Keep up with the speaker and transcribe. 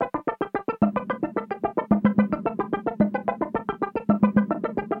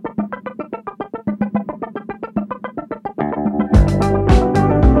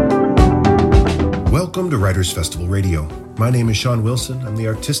Welcome to Writers Festival Radio. My name is Sean Wilson. I'm the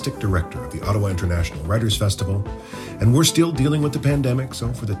artistic director of the Ottawa International Writers Festival, and we're still dealing with the pandemic,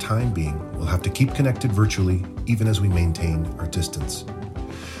 so for the time being, we'll have to keep connected virtually, even as we maintain our distance.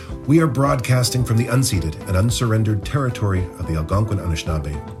 We are broadcasting from the unceded and unsurrendered territory of the Algonquin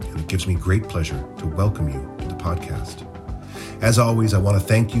Anishinaabe, and it gives me great pleasure to welcome you to the podcast. As always, I want to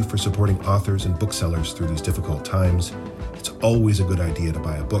thank you for supporting authors and booksellers through these difficult times. It's always a good idea to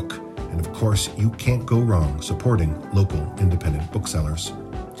buy a book, and of course, you can't go wrong supporting local independent booksellers.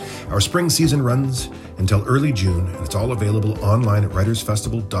 Our spring season runs until early June, and it's all available online at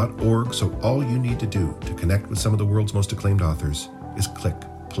writersfestival.org, so all you need to do to connect with some of the world's most acclaimed authors is click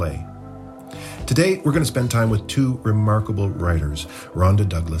play. Today, we're going to spend time with two remarkable writers, Rhonda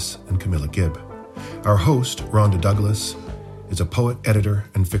Douglas and Camilla Gibb. Our host, Rhonda Douglas, is a poet, editor,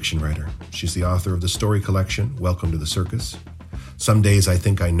 and fiction writer. She's the author of the story collection, Welcome to the Circus, Some Days I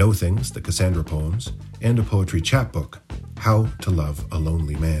Think I Know Things, the Cassandra Poems, and a poetry chapbook, How to Love a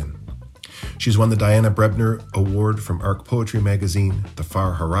Lonely Man. She's won the Diana Brebner Award from ARC Poetry Magazine, the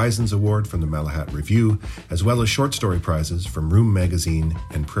Far Horizons Award from the Malahat Review, as well as short story prizes from Room Magazine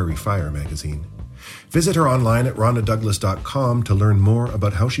and Prairie Fire Magazine. Visit her online at rhondadouglas.com to learn more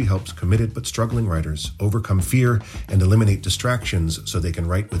about how she helps committed but struggling writers overcome fear and eliminate distractions so they can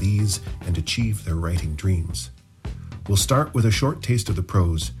write with ease and achieve their writing dreams. We'll start with a short taste of the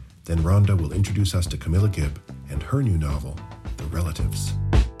prose, then Rhonda will introduce us to Camilla Gibb and her new novel, The Relatives.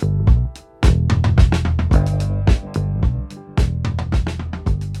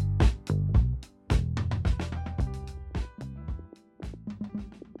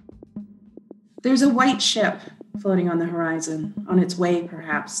 There's a white ship floating on the horizon, on its way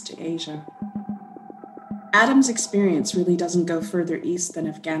perhaps to Asia. Adam's experience really doesn't go further east than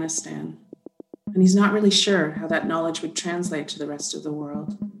Afghanistan, and he's not really sure how that knowledge would translate to the rest of the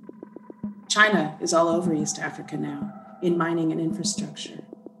world. China is all over East Africa now, in mining and infrastructure,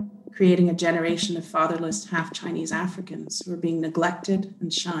 creating a generation of fatherless half-Chinese Africans who are being neglected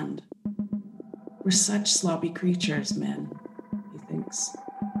and shunned. We're such sloppy creatures, men, he thinks.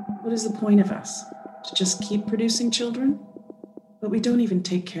 What is the point of us? To just keep producing children? But we don't even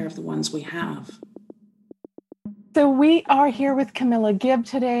take care of the ones we have. So we are here with Camilla Gibb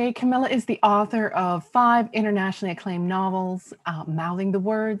today. Camilla is the author of 5 internationally acclaimed novels, Mouthing the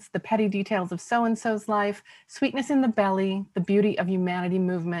Words, The Petty Details of So-and-so's Life, Sweetness in the Belly, The Beauty of Humanity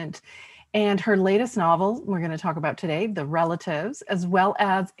Movement, and her latest novel we're going to talk about today, The Relatives, as well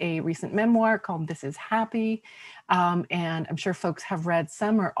as a recent memoir called This Is Happy. And I'm sure folks have read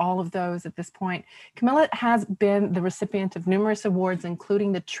some or all of those at this point. Camilla has been the recipient of numerous awards,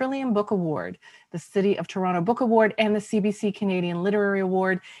 including the Trillium Book Award, the City of Toronto Book Award, and the CBC Canadian Literary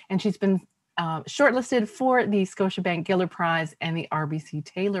Award. And she's been shortlisted for the Scotiabank Giller Prize and the RBC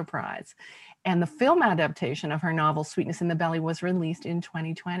Taylor Prize. And the film adaptation of her novel, Sweetness in the Belly, was released in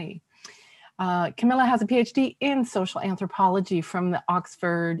 2020. Camilla has a PhD in social anthropology from the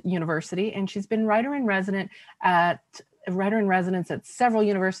Oxford University, and she's been writer in residence at several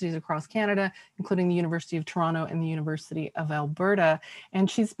universities across Canada, including the University of Toronto and the University of Alberta. And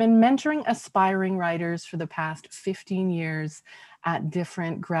she's been mentoring aspiring writers for the past 15 years at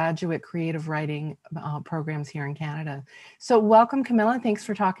different graduate creative writing programs here in Canada. So welcome, Camilla. Thanks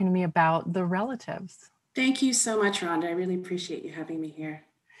for talking to me about The Relatives. Thank you so much, Rhonda. I really appreciate you having me here.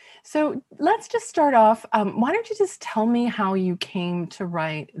 So let's just start off. Why don't you just tell me how you came to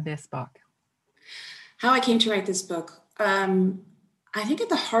write this book? How I came to write this book. I think at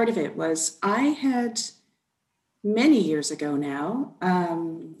the heart of it was I had many years ago now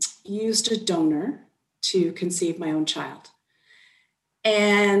used a donor to conceive my own child.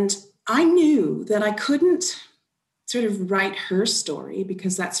 And I knew that I couldn't sort of write her story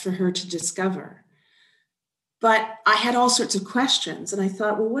because that's for her to discover. But I had all sorts of questions, and I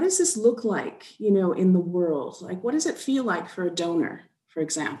thought, well, what does this look like, in the world? Like, what does it feel like for a donor, for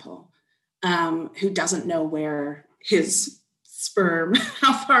example, who doesn't know where his sperm,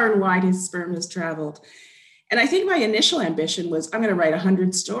 how far and wide his sperm has traveled? And I think my initial ambition was, I'm going to write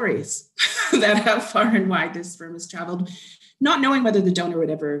 100 stories that how far and wide this sperm has traveled, not knowing whether the donor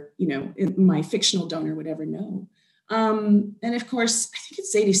would ever, my fictional donor would ever know. And of course, I think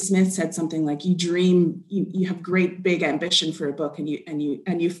it's Zadie Smith said something like, you dream, you have great big ambition for a book and you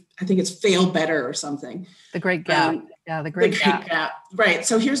I think it's fail better or something. The Great Gap. The Great Gap. Right.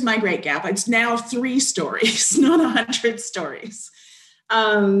 So here's my Great Gap. It's now 3 stories, not 100 stories,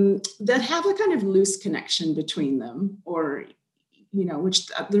 that have a kind of loose connection between them, or, which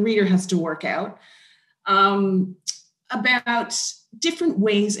the reader has to work out, about different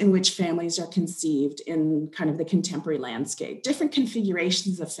ways in which families are conceived in kind of the contemporary landscape, different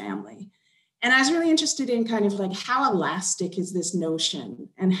configurations of family. And I was really interested in kind of like how elastic is this notion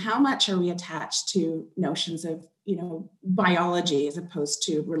and how much are we attached to notions of, biology as opposed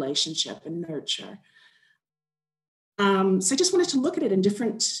to relationship and nurture. So I just wanted to look at it in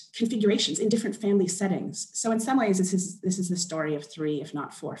different configurations, in different family settings. So in some ways, this is the story of 3, if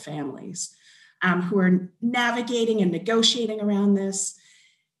not 4 families who are navigating and negotiating around this.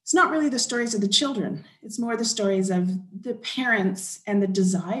 It's not really the stories of the children. It's more the stories of the parents and the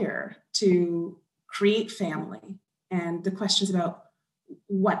desire to create family and the questions about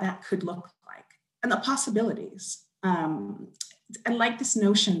what that could look like and the possibilities. I like this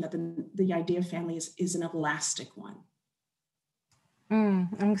notion that the idea of family is an elastic one.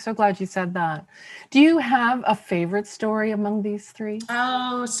 I'm so glad you said that. Do you have a favorite story among these 3?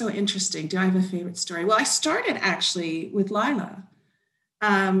 Oh, so interesting. Do I have a favorite story? Well, I started actually with Lila.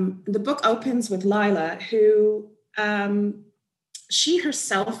 The book opens with Lila, who she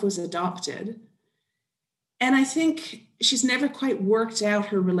herself was adopted. And I think she's never quite worked out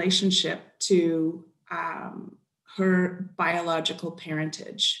her relationship to her biological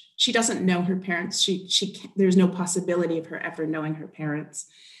parentage. She doesn't know her parents. There's no possibility of her ever knowing her parents.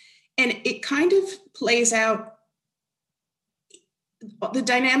 And it kind of plays out, the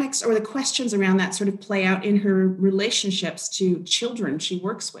dynamics or the questions around that sort of play out in her relationships to children she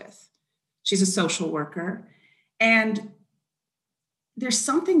works with. She's a social worker. And there's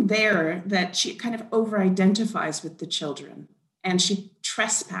something there that she kind of over-identifies with the children, and she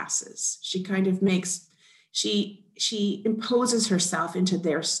trespasses. She kind of she imposes herself into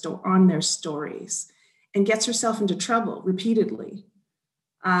on their stories and gets herself into trouble repeatedly.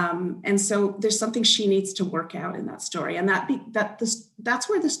 And so there's something she needs to work out in that story. And that's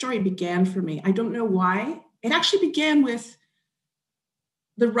where the story began for me. I don't know why. It actually began with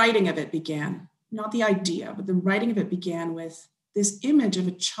the writing of it began, not the idea, but the writing of it began with this image of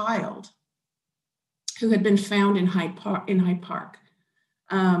a child who had been found in Hyde Park.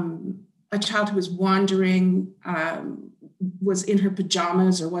 A child who was wandering, was in her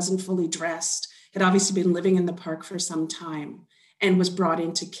pajamas or wasn't fully dressed, had obviously been living in the park for some time and was brought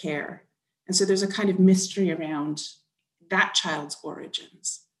into care. And so there's a kind of mystery around that child's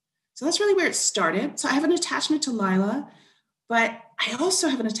origins. So that's really where it started. So I have an attachment to Lila, but I also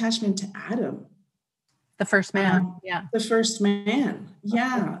have an attachment to Adam. The first man, The first man,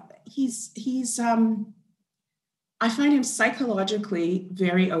 yeah. He's I find him psychologically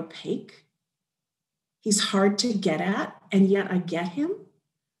very opaque. He's hard to get at, and yet I get him.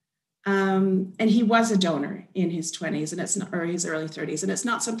 And he was a donor in his 20s or his early 30s, and it's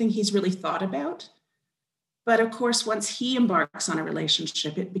not something he's really thought about. But of course, once he embarks on a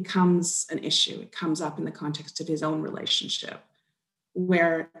relationship, it becomes an issue. It comes up in the context of his own relationship,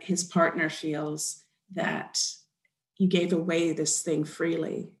 where his partner feels that you gave away this thing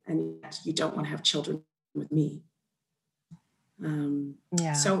freely and yet you don't want to have children with me.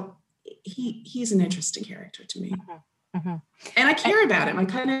 So he's an interesting character to me. Mm-hmm. Mm-hmm. And I care about him. I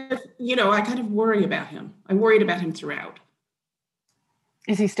kind of worry about him. I worried about him throughout.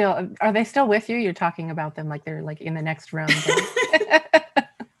 Are they still with you? You're talking about them like they're like in the next room.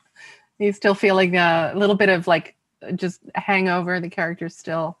 He's still feeling a little bit of like just a hangover. The character's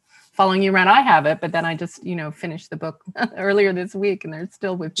still following you around. I have it, but then I just, finished the book earlier this week and they're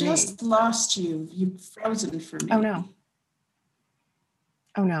still with me. Just lost you. You've frozen for me. Oh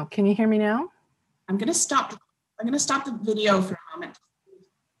no. Can you hear me now? I'm going to stop the video for a moment.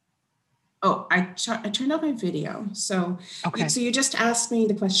 Oh, I turned off my video. So, okay. So you just asked me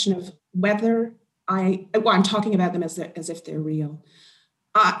the question of whether I'm talking about them as if they're real.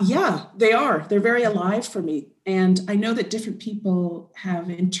 Yeah, they are. They're very alive for me. And I know that different people have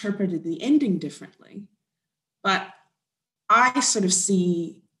interpreted the ending differently. But I sort of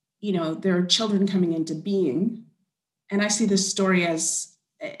see, there are children coming into being. And I see this story as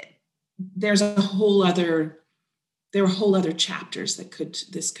there are whole other chapters that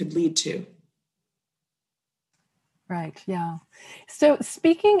this could lead to. Right. Yeah. So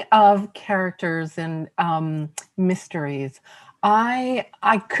speaking of characters and mysteries, I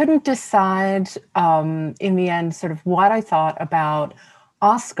couldn't decide in the end sort of what I thought about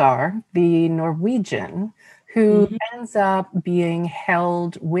Oscar, the Norwegian, who ends up being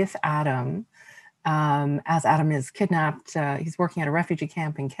held with Adam as Adam is kidnapped. He's working at a refugee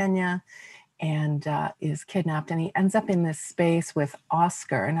camp in Kenya and is kidnapped, and he ends up in this space with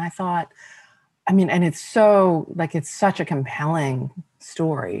Oscar. And I thought, and it's such a compelling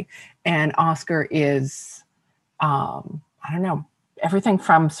story. And Oscar is, everything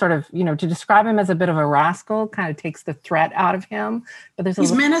from sort of, to describe him as a bit of a rascal kind of takes the threat out of him. But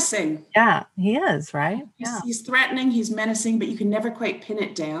he's menacing. Yeah, he is, right? He's threatening, he's menacing, but you can never quite pin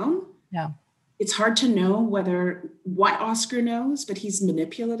it down. Yeah. it's hard to know what Oscar knows, but he's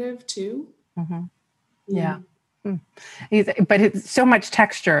manipulative too. Mm-hmm. Yeah. But it's so much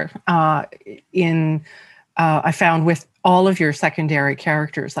texture I found with all of your secondary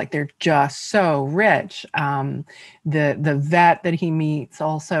characters, like they're just so rich. The vet that he meets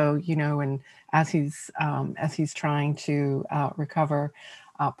also, and as he's trying to recover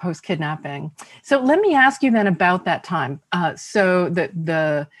post-kidnapping. So let me ask you then about that time. So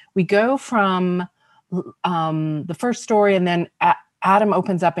we go from the first story, and then Adam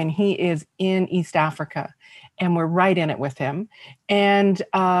opens up and he is in East Africa, and we're right in it with him. And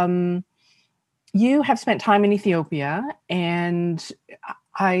you have spent time in Ethiopia, and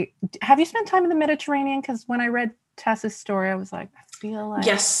have you spent time in the Mediterranean? Because when I read Tessa's story, I was like, I feel like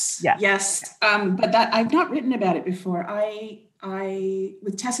yes. But that I've not written about it before. I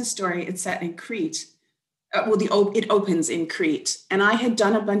with Tessa's story, it's set in Crete. It opens in Crete, and I had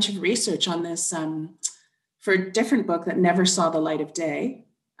done a bunch of research on this for a different book that never saw the light of day.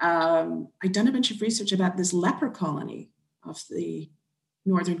 I'd done a bunch of research about this leper colony off the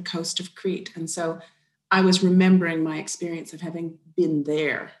northern coast of Crete. And so I was remembering my experience of having been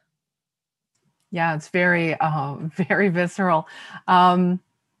there. Yeah, it's very, very visceral.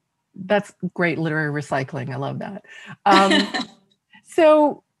 That's great literary recycling. I love that.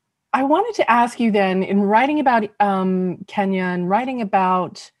 So I wanted to ask you then, in writing about Kenya and writing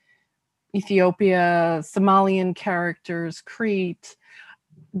about Ethiopia, Somalian characters, Crete,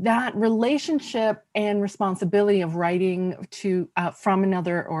 that relationship and responsibility of writing to from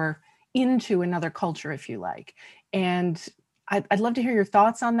another or into another culture, if you like. And I'd love to hear your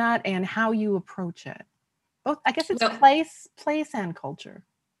thoughts on that and how you approach it. Both, I guess it's place and culture.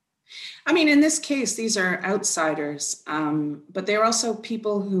 I mean, in this case, these are outsiders, but they're also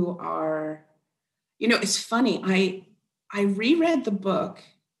people who are, it's funny. I reread the book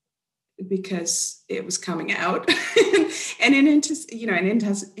because it was coming out, and in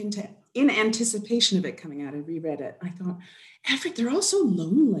anticipation of it coming out, I reread it. I thought, they're all so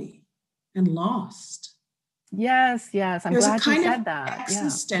lonely and lost. Yes. I'm There's glad a kind you said of that.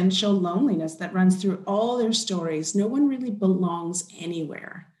 existential loneliness that runs through all their stories. No one really belongs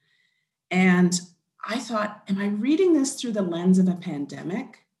anywhere. And I thought, am I reading this through the lens of a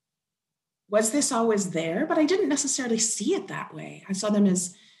pandemic? Was this always there? But I didn't necessarily see it that way. I saw them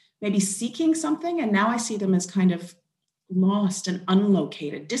as maybe seeking something, and now I see them as kind of lost and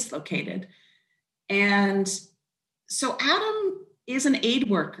unlocated, dislocated. And so Adam is an aid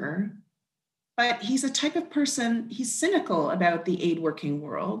worker, but he's a type of person, he's cynical about the aid working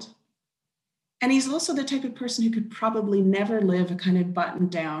world. And he's also the type of person who could probably never live a kind of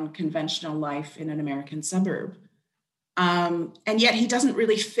buttoned down conventional life in an American suburb. And yet he doesn't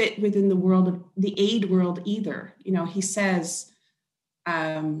really fit within the world of the aid world either. He says,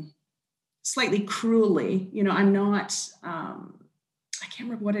 slightly cruelly, I'm not, I can't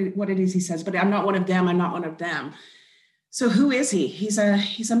remember what it is he says, but I'm not one of them. I'm not one of them. So who is he? He's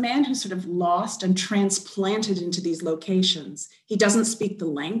a man who's sort of lost and transplanted into these locations. He doesn't speak the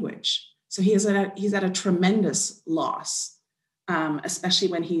language. So he's at a tremendous loss, especially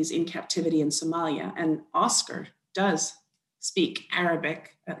when he's in captivity in Somalia. And Oscar does speak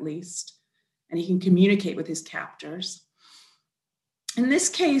Arabic, at least, and he can communicate with his captors. In this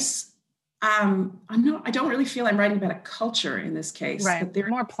case, I don't really feel I'm writing about a culture in this case. Right, but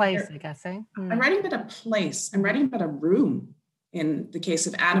more place, I guess. I'm writing about a place. I'm writing about a room. In the case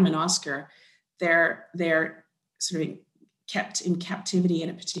of Adam and Oscar, they're sort of kept in captivity in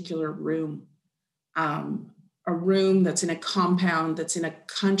a particular room, a room that's in a compound, that's in a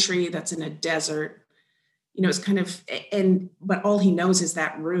country, that's in a desert. It's kind of, but all he knows is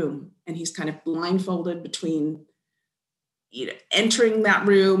that room, and he's kind of blindfolded between entering that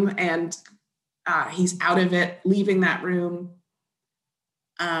room and he's out of it, leaving that room.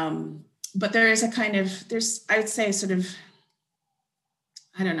 But there is I would say sort of,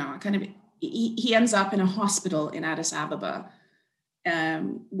 I don't know, he ends up in a hospital in Addis Ababa,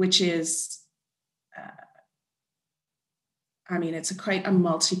 which is, it's quite a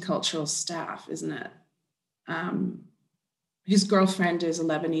multicultural staff, isn't it? His girlfriend is a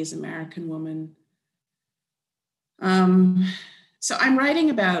Lebanese American woman. So I'm not writing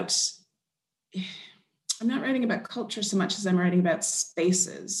about culture so much as I'm writing about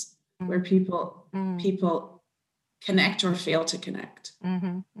spaces where people connect or fail to connect.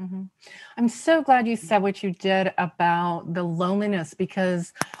 Mm-hmm, mm-hmm. I'm so glad you said what you did about the loneliness,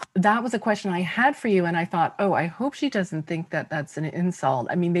 because that was a question I had for you. And I thought, I hope she doesn't think that that's an insult.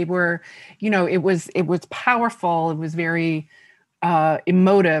 I mean, they were, it was powerful. It was very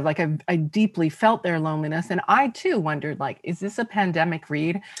emotive. Like I deeply felt their loneliness. And I too wondered, like, is this a pandemic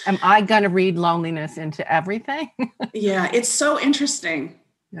read? Am I going to read loneliness into everything? Yeah, it's so interesting.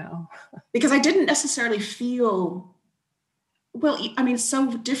 No. Because I didn't necessarily feel, well, I mean,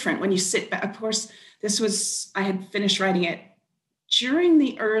 so different when you sit back. Of course, I had finished writing it during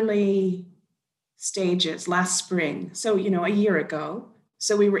the early stages last spring. So, a year ago.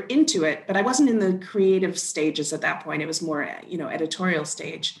 So we were into it, but I wasn't in the creative stages at that point. It was more, editorial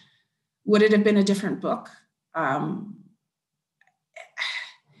stage. Would it have been a different book?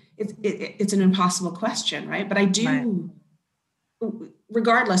 It's an impossible question, right? But I do,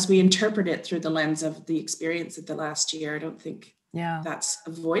 regardless, we interpret it through the lens of the experience of the last year. I don't think that's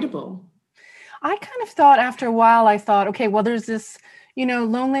avoidable. I kind of thought after a while, okay, well, there's this,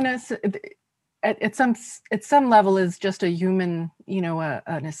 loneliness at some level is just a human,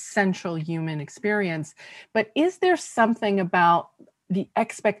 an essential human experience. But is there something about the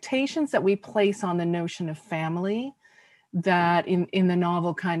expectations that we place on the notion of family that in the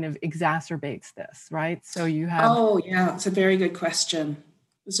novel kind of exacerbates this, right? So you have... Oh, yeah, it's a very good question.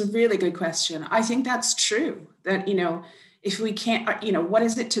 It's a really good question. I think that's true, that, if we can't, what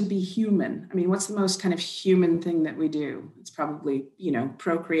is it to be human? I mean, what's the most kind of human thing that we do? It's probably,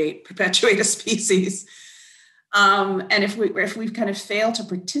 procreate, perpetuate a species. And if we've kind of failed to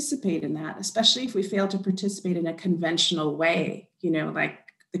participate in that, especially if we fail to participate in a conventional way, like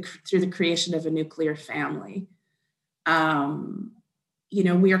through the creation of a nuclear family, we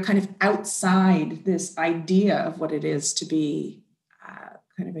are kind of outside this idea of what it is to be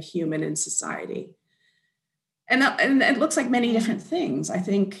kind of a human in society. And it looks like many different things. I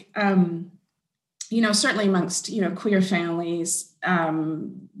think, certainly amongst, queer families,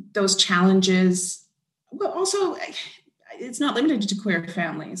 those challenges, but also it's not limited to queer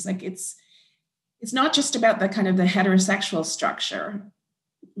families. Like it's not just about the kind of the heterosexual structure,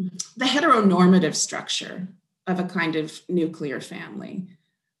 the heteronormative structure of a kind of nuclear family.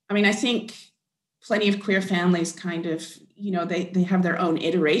 I mean, I think plenty of queer families kind of, they have their own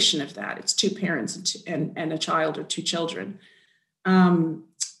iteration of that. It's two parents and a child or two children.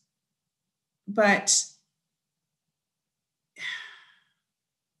 But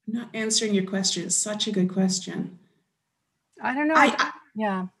not answering your question is such a good question. I don't know.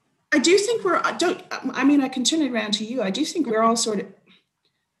 Yeah. I do think I can turn it around to you. I do think we're all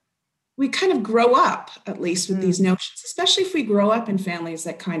we kind of grow up, at least with these notions, especially if we grow up in families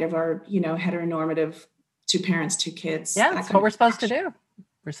that kind of are, heteronormative, two parents, two kids. Yeah, that's what we're supposed to do.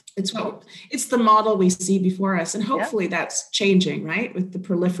 It's the model we see before us. And hopefully that's changing, right? With the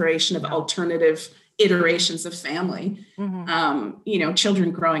proliferation of alternative iterations of family,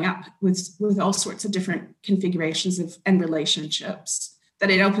 children growing up with all sorts of different configurations and relationships, that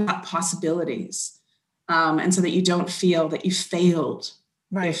it opens up possibilities. And so that you don't feel that you failed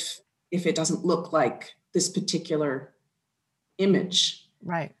if it doesn't look like this particular image.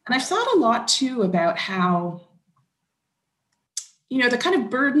 Right. And I've thought a lot too about how, the kind of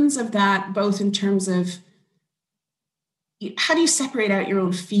burdens of that, both in terms of how do you separate out your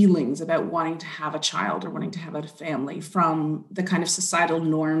own feelings about wanting to have a child or wanting to have a family from the kind of societal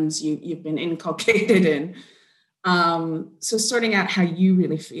norms you've been inculcated in. So sorting out how you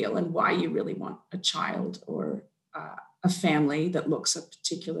really feel and why you really want a child or a family that looks a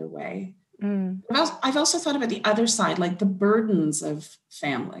particular way. I've also thought about the other side, like the burdens of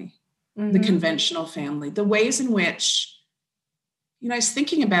family, the conventional family, the ways in which, I was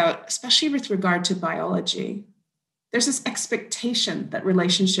thinking about, especially with regard to biology, there's this expectation that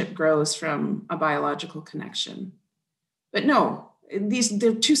relationship grows from a biological connection. But no,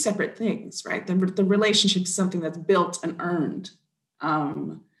 they're two separate things, right? The relationship is something that's built and earned.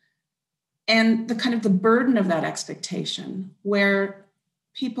 And the kind of the burden of that expectation, where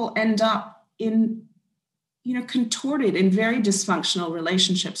people end up in, contorted in very dysfunctional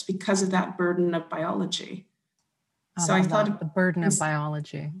relationships because of that burden of biology. So I thought the burden of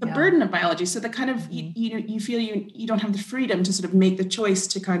biology. The burden of biology. So the kind of, you feel you don't have the freedom to sort of make the choice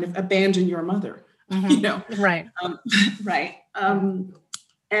to kind of abandon your mother, Right. Right. And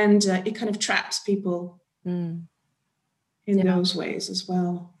it kind of traps people in those ways as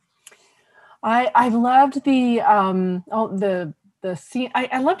well. I loved the scene.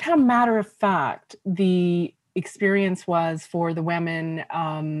 I loved how matter of fact the experience was for the women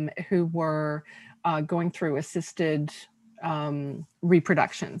who were going through assisted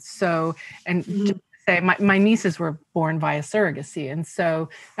reproductions. So, and just to say, my nieces were born via surrogacy. And so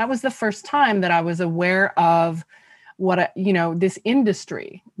that was the first time that I was aware of what, this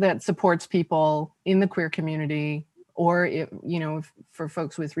industry that supports people in the queer community or for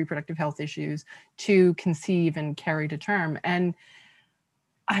folks with reproductive health issues to conceive and carry to term. And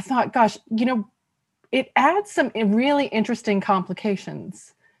I thought, gosh, it adds some really interesting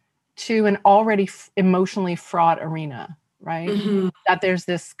complications to an already emotionally fraught arena, right? Mm-hmm. That there's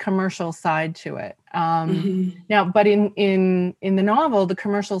this commercial side to it. Now, but in the novel, the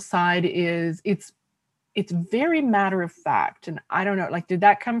commercial side is it's very matter of fact. And I don't know, like, did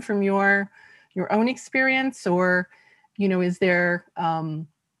that come from your own experience, or, is there, I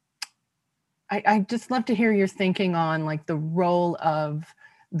just love to hear your thinking on like the role of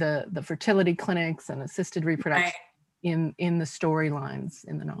the fertility clinics and assisted reproduction in the storylines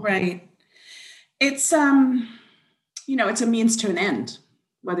in the novel. Right. It's, it's a means to an end,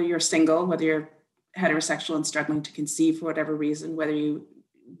 whether you're single, whether you're heterosexual and struggling to conceive for whatever reason, whether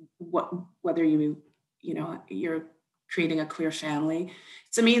you're creating a queer family,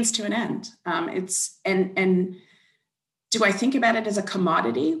 it's a means to an end. And do I think about it as a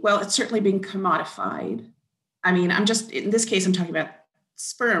commodity? Well, it's certainly being commodified. I mean, in this case, I'm talking about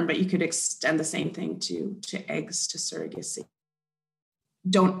sperm, but you could extend the same thing to eggs, to surrogacy,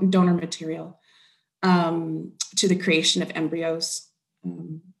 donor material, to the creation of embryos,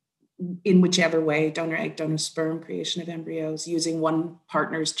 in whichever way, donor egg, donor sperm, creation of embryos, using one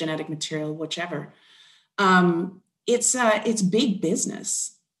partner's genetic material, whichever. It's big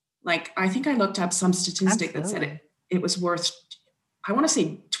business. Like, I think I looked up some statistic that said it was worth, I want to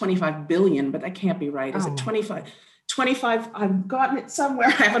say 25 billion, but that can't be right. Is it 25? 25, I've gotten it somewhere.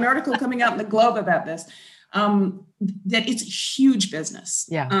 I have an article coming out in the Globe about this, that it's huge business.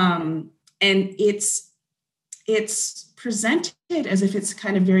 Yeah. And it's presented as if it's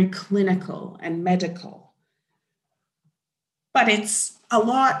kind of very clinical and medical, but it's a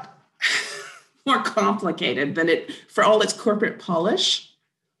lot more complicated than it, for all its corporate polish.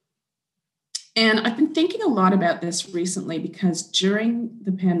 And I've been thinking a lot about this recently because during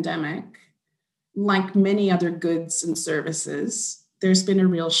the pandemic, like many other goods and services, there's been a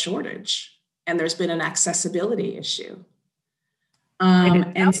real shortage and there's been an accessibility issue.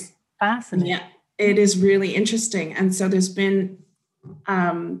 And fascinating. Yeah, it is really interesting. And so there's been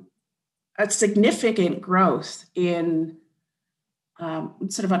a significant growth in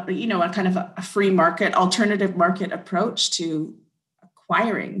sort of a kind of a free market, alternative market approach to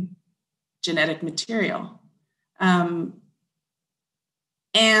acquiring genetic material. And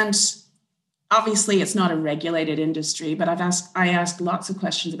obviously it's not a regulated industry, but I asked lots of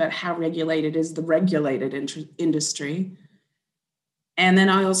questions about how regulated is the regulated industry. And then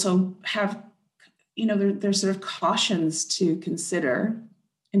I also have, there's sort of cautions to consider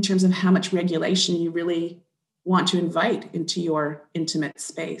in terms of how much regulation you really want to invite into your intimate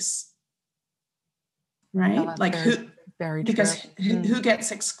space, right? Yeah, like very because true. who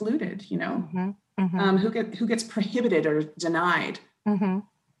gets excluded, who gets prohibited or denied?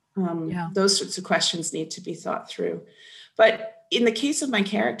 Those sorts of questions need to be thought through. But in the case of my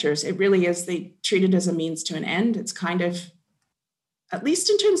characters, it really is, they treat it as a means to an end. It's kind of, at least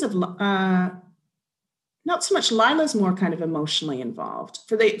in terms of, not so much, Lila's more kind of emotionally involved.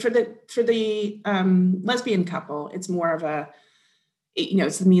 For the lesbian couple, it's more of a,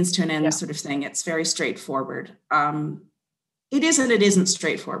 it's the means to an end sort of thing. It's very straightforward. It is and it isn't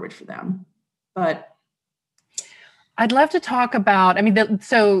straightforward for them, but I'd love to talk about,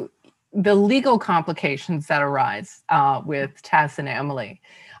 the legal complications that arise with Tess and Emily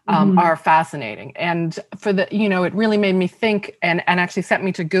are fascinating. And it really made me think and actually sent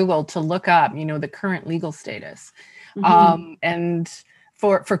me to Google to look up, the current legal status and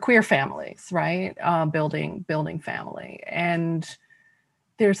for queer families, right? Building family. And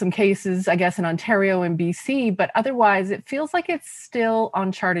there's some cases, I guess, in Ontario and BC, but otherwise it feels like it's still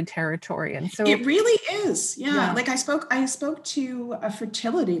uncharted territory. And so it really is. Yeah. Like I spoke to a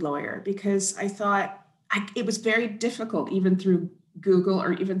fertility lawyer because I thought it was very difficult, even through Google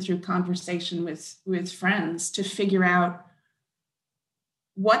or even through conversation with friends, to figure out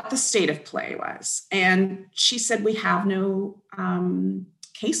what the state of play was. And she said, we have no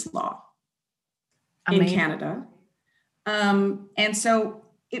case law in Canada. And so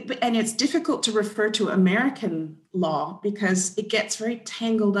it's difficult to refer to American law because it gets very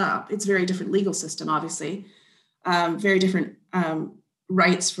tangled up. It's a very different legal system, obviously, very different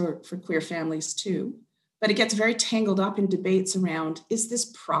rights for queer families too. But it gets very tangled up in debates around, is this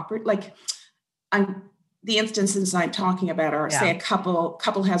proper? Like, the instances I'm talking about are, say, a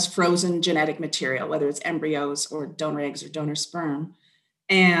couple has frozen genetic material, whether it's embryos or donor eggs or donor sperm,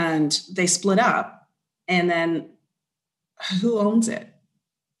 and they split up, and then who owns it?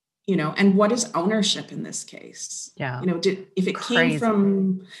 and what is ownership in this case? Yeah. If it came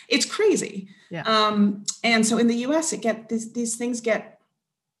from, it's crazy. Yeah. And so in the US, these things get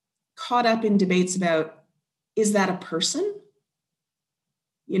caught up in debates about, is that a person?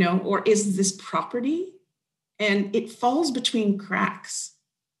 Or is this property? And it falls between cracks.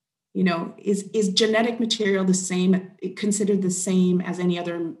 Is genetic material considered the same as any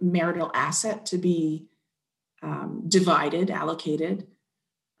other marital asset to be divided, allocated?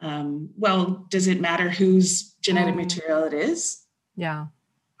 Well, does it matter whose genetic material it is? Yeah.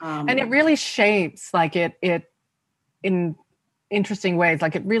 And it really shapes, like it in interesting ways,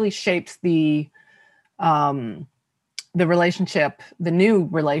 like it really shapes the relationship, the new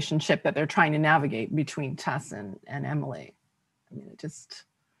relationship that they're trying to navigate between Tess and Emily. I mean, it just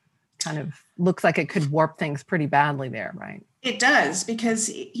kind of looks like it could warp things pretty badly there, right? It does,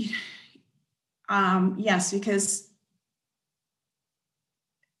 because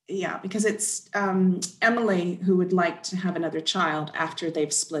because it's Emily who would like to have another child after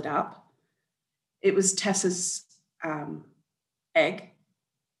they've split up. It was Tess's egg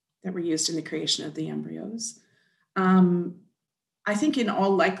that were used in the creation of the embryos. I think in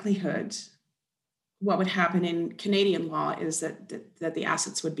all likelihood, what would happen in Canadian law is that the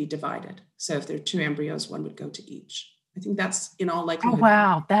assets would be divided. So if there are 2 embryos, one would go to each. I think that's in all likelihood. Oh,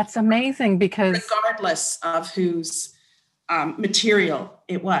 wow. That's amazing, because regardless of whose material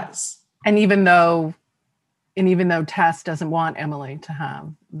it was. And even though Tess doesn't want Emily to have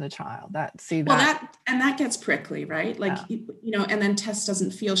the child, that gets prickly, right? Like, and then Tess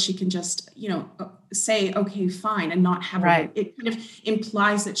doesn't feel she can just, say, okay, fine, and not have it kind of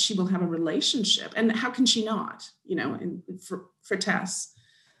implies that she will have a relationship. And how can she not, for Tess?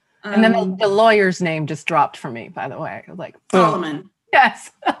 And then the lawyer's name just dropped for me, by the way. Like Solomon.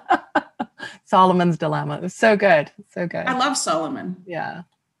 Yes. Solomon's Dilemma. It was so good. So good. I love Solomon. Yeah.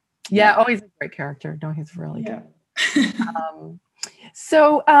 Oh, he's a great character. No, he's really good.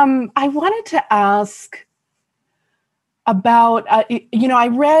 So I wanted to ask about, I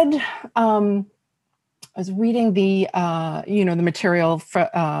read, I was reading the, the material for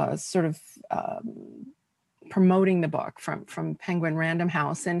sort of promoting the book from Penguin Random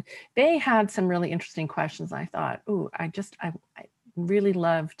House, and they had some really interesting questions. I thought, I really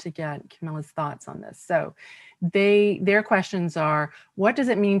love to get Camilla's thoughts on this. So their questions are: what does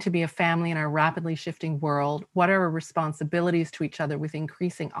it mean to be a family in our rapidly shifting world? What are our responsibilities to each other with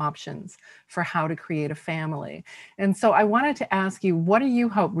increasing options for how to create a family? And so I wanted to ask you, what do you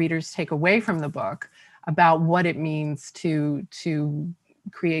hope readers take away from the book about what it means to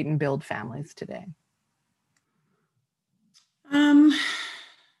create and build families today?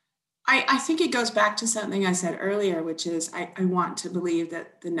 I think it goes back to something I said earlier, which is I want to believe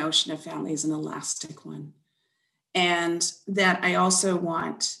that the notion of family is an elastic one. And that I also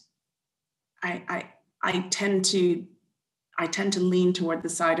want, I tend to lean toward the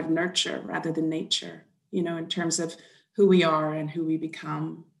side of nurture rather than nature, in terms of who we are and who we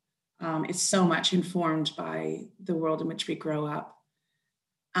become. It's so much informed by the world in which we grow up.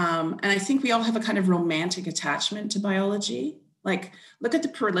 And I think we all have a kind of romantic attachment to biology. Like, look at the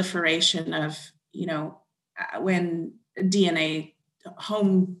proliferation of, when DNA,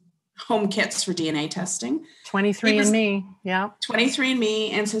 home kits for DNA testing. 23andMe, yeah.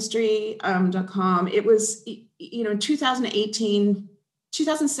 23andMe, Ancestry.com. It was, in 2017,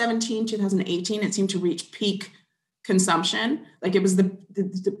 2018, it seemed to reach peak consumption. Like, it was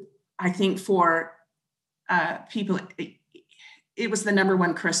I think for people, it was the number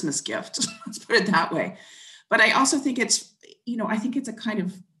one Christmas gift. Let's put it that way. But I also think it's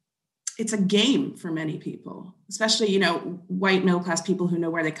it's a game for many people, especially, white middle class people who know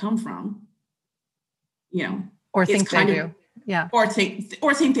where they come from, or think they do. Yeah. Or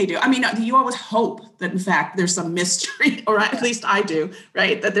think they do. I mean, you always hope that in fact there's some mystery, or at least I do,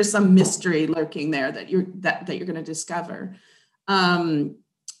 right? That there's some mystery lurking there that you're going to discover.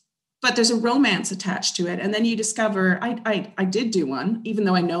 But there's a romance attached to it. And then you discover, I did do one, even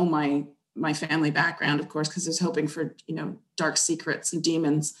though I know my family background, of course, because I was hoping for, dark secrets and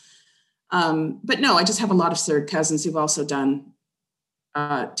demons. But no, I just have a lot of third cousins who've also done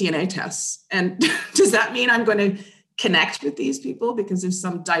DNA tests. And does that mean I'm going to connect with these people because there's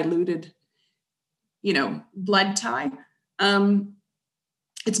some diluted, blood tie?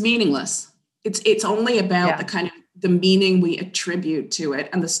 It's meaningless. It's only about the kind of the meaning we attribute to it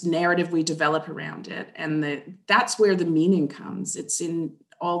and this narrative we develop around it. And that's where the meaning comes. It's in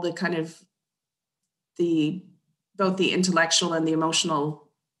all the kind of both the intellectual and the emotional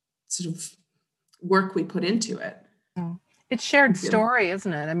sort of work we put into it. It's shared story,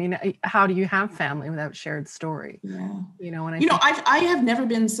 isn't it? I mean, how do you have family without shared story? Yeah. You know, and I have never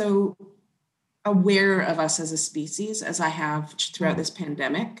been so aware of us as a species as I have throughout this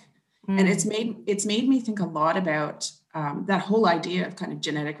pandemic. And it's made me think a lot about that whole idea of kind of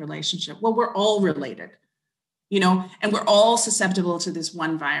genetic relationship. Well, we're all related, you know, and we're all susceptible to this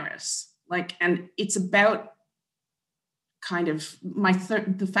one virus. Like, and it's about kind of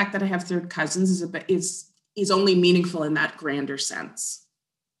the fact that I have third cousins is only meaningful in that grander sense,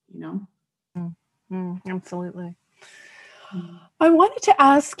 you know? Absolutely. I wanted to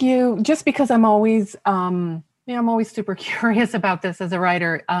ask you, just because I'm always, I'm always super curious about this as a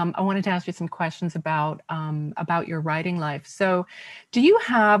writer. I wanted to ask you some questions about your writing life. So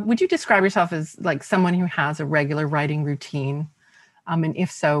would you describe yourself as like someone who has a regular writing routine? And if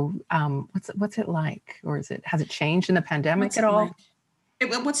so, what's it like? Or has it changed in the pandemic at all?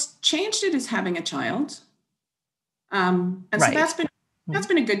 What's changed it is having a child. And right. So that's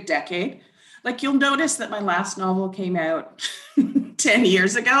been a good decade. Like, you'll notice that my last novel came out 10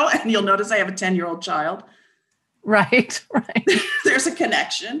 years ago, and you'll notice I have a 10-year-old child. Right. There's a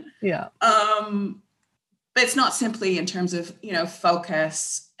connection. Yeah. But it's not simply in terms of, you know,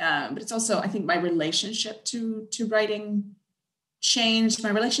 focus, but it's also, I think, my relationship to writing changed.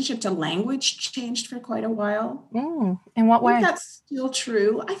 My relationship to language changed for quite a while. In what way? I think that's still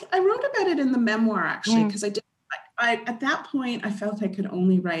true. I wrote about it in the memoir, actually, because I at that point, I felt I could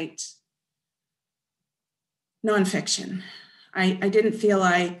only write nonfiction. I didn't feel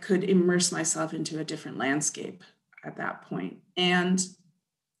I could immerse myself into a different landscape at that point. And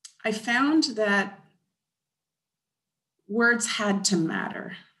I found that words had to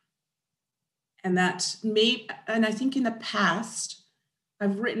matter. And and I think in the past,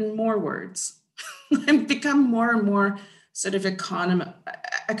 I've written more words. I've become more and more sort of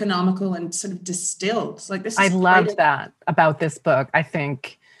economical and sort of distilled. Like, this. I loved that about this book. I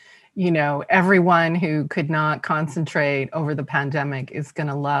think, you know, everyone who could not concentrate over the pandemic is going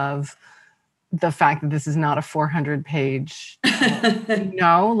to love the fact that this is not a 400-page,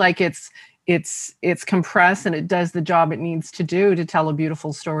 like it's compressed and it does the job it needs to do to tell a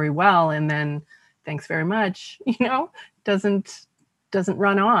beautiful story well. And then, thanks very much, you know, doesn't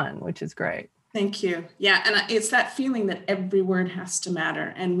run on, which is great. Thank you. Yeah. And it's that feeling that every word has to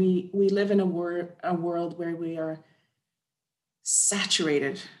matter. And we live in a world where we are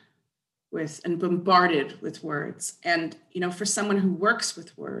saturated with and bombarded with words. And, you know, for someone who works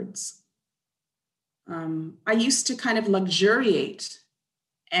with words, I used to kind of luxuriate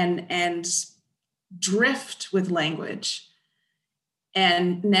and drift with language.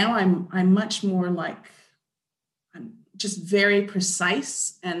 And now I'm much more like, I'm just very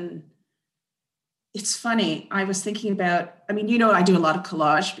precise. And it's funny, I was thinking about, I mean, you know, I do a lot of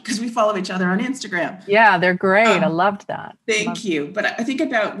collage because we follow each other on Instagram. Yeah, they're great. I loved that. Thank you. But I think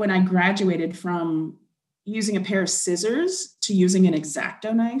about when I graduated from using a pair of scissors to using an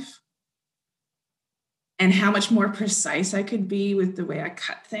X-Acto knife, and how much more precise I could be with the way I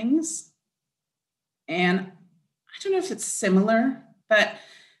cut things. And I don't know if it's similar, but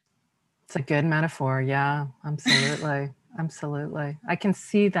it's a good metaphor. Yeah, absolutely. Absolutely. I can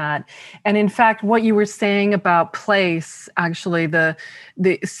see that. And in fact, what you were saying about place, actually, the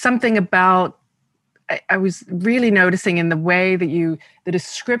something about, I was really noticing in the way that the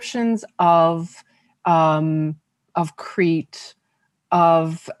descriptions of Crete,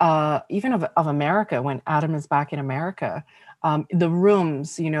 even of America, when Adam is back in America, the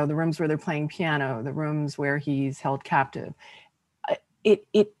rooms, you know, the rooms where they're playing piano, the rooms where he's held captive. It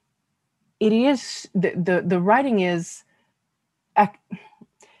is, the writing is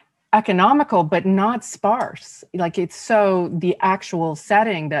economical, but not sparse. Like, it's so, the actual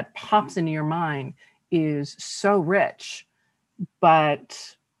setting that pops into your mind is so rich,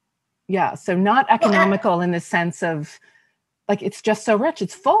 but yeah, so not economical in the sense of, like, it's just so rich,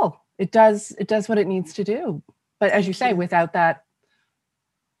 it's full, it does what it needs to do, but as you say, without that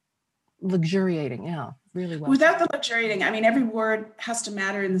luxuriating. Yeah, really well. Without the luxuriating, I mean, every word has to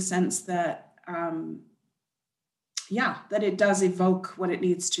matter in the sense that that it does evoke what it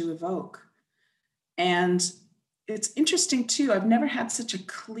needs to evoke. And it's interesting too, I've never had such a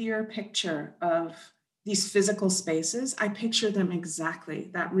clear picture of these physical spaces. I picture them exactly.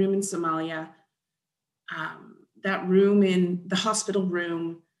 That room in Somalia, that room in the hospital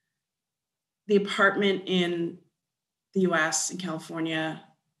room, the apartment in the US, in California.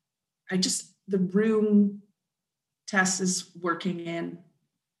 The room Tess is working in,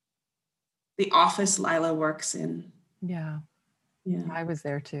 the office Lila works in. Yeah. I was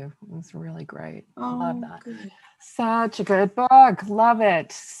there too. It was really great. Oh, love that. Good. Such a good book. Love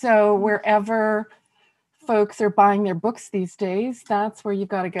it. So wherever folks are buying their books these days, that's where you've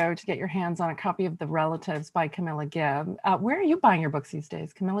got to go to get your hands on a copy of The Relatives by Camilla Gibb. Where are you buying your books these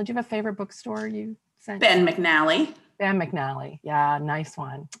days? Camilla, do you have a favorite bookstore you sent? Ben McNally. Ben McNally. Yeah, nice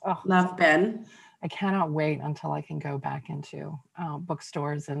one. Oh, love Ben. I cannot wait until I can go back into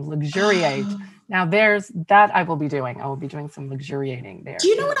bookstores and luxuriate. Now there's that I will be doing. I will be doing some luxuriating there. Do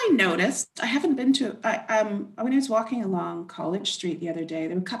you know what I noticed? I haven't been to, when I was walking along College Street the other day,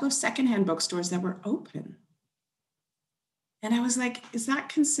 there were a couple of secondhand bookstores that were open. And I was like, is that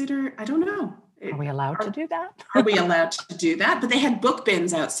considered, I don't know. Are we allowed to do that? Are we allowed to do that? But they had book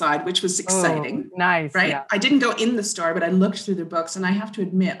bins outside, which was exciting. Oh, nice. Right? Yeah. I didn't go in the store, but I looked through the books, and I have to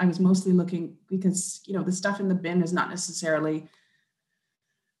admit, I was mostly looking because, the stuff in the bin is not necessarily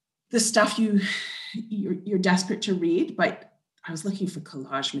the stuff you're desperate to read, but I was looking for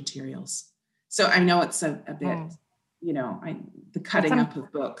collage materials. So I know it's a bit, the cutting up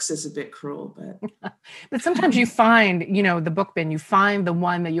of books is a bit cruel, but. But sometimes you find, the book bin, you find the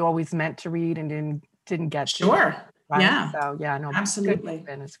one that you always meant to read and didn't get to. Sure. Right? Yeah. So no, absolutely. Book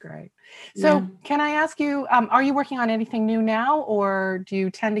bin is great. So Can I ask you, are you working on anything new now, or do you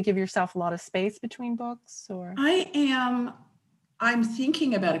tend to give yourself a lot of space between books? Or I'm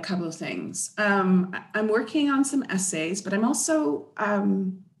thinking about a couple of things. I'm working on some essays, but I'm also, I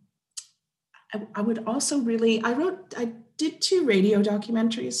did 2 radio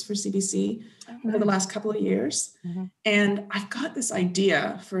documentaries for CBC over the last couple of years. Mm-hmm. And I've got this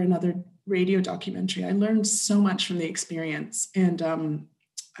idea for another radio documentary. I learned so much from the experience. And I'm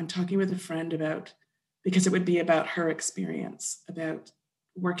talking with a friend because it would be about her experience, about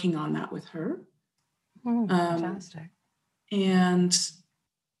working on that with her. Fantastic. And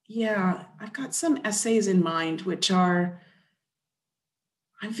I've got some essays in mind, which I'm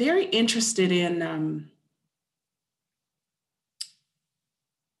very interested in,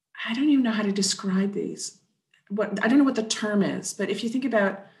 I don't even know how to describe these. I don't know what the term is, but if you think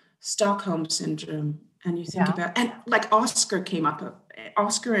about Stockholm Syndrome and you think about, and like Oscar came up,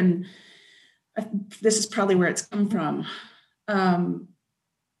 Oscar, and this is probably where it's come from. That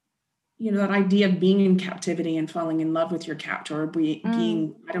idea of being in captivity and falling in love with your captor, or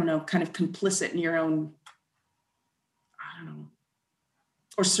being, I don't know, kind of complicit in your own,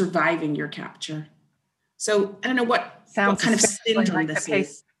 or surviving your capture. So I don't know what kind of syndrome this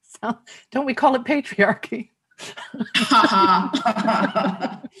is. So, don't we call it patriarchy?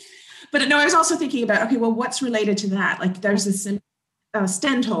 But no, I was also thinking about, okay, well, what's related to that? Like there's this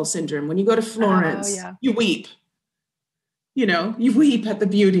Stendhal syndrome. When you go to Florence, you weep. You weep at the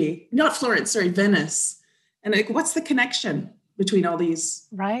beauty. Not Florence, sorry, Venice. And like, what's the connection between all these?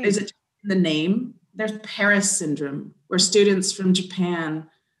 Right. Is it the name? There's Paris syndrome, where students from Japan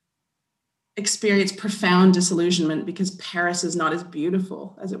experience profound disillusionment because Paris is not as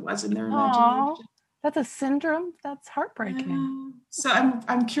beautiful as it was in their imagination. That's a syndrome? That's heartbreaking. So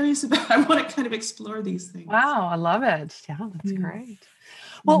I'm curious about, I want to kind of explore these things. Wow, I love it. Yeah, that's great.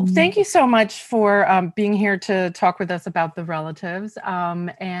 Well, thank you so much for being here to talk with us about The Relatives.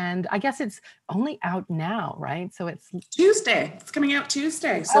 And I guess it's only out now, right? So it's Tuesday. It's coming out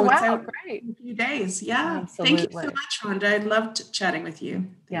Tuesday. So it's out great. in a few days. Yeah. Absolutely. Thank you so much, Rhonda. I loved chatting with you.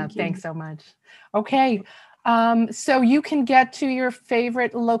 Thanks so much. Okay. So you can get to your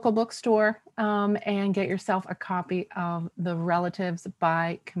favorite local bookstore and get yourself a copy of The Relatives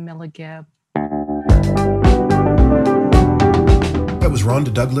by Camilla Gibb. That was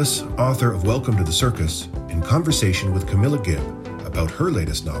Rhonda Douglas, author of Welcome to the Circus, in conversation with Camilla Gibb about her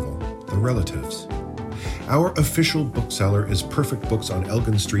latest novel, The Relatives. Our official bookseller is Perfect Books on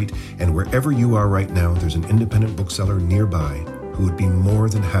Elgin Street, and wherever you are right now, there's an independent bookseller nearby who would be more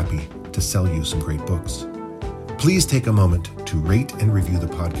than happy to sell you some great books. Please take a moment to rate and review the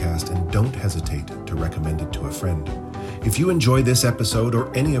podcast, and don't hesitate to recommend it to a friend. If you enjoy this episode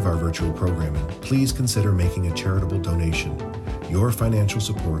or any of our virtual programming, please consider making a charitable donation. Your financial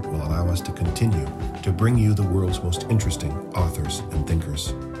support will allow us to continue to bring you the world's most interesting authors and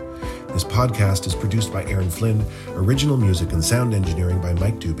thinkers. This podcast is produced by Aaron Flynn, original music and sound engineering by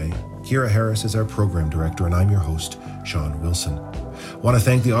Mike Dubé. Kira Harris is our program director, and I'm your host, Sean Wilson. I want to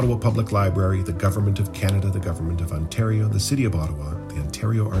thank the Ottawa Public Library, the Government of Canada, the Government of Ontario, the City of Ottawa, the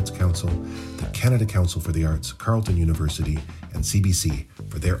Ontario Arts Council, the Canada Council for the Arts, Carleton University, and CBC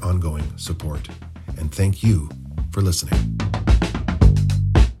for their ongoing support. And thank you for listening.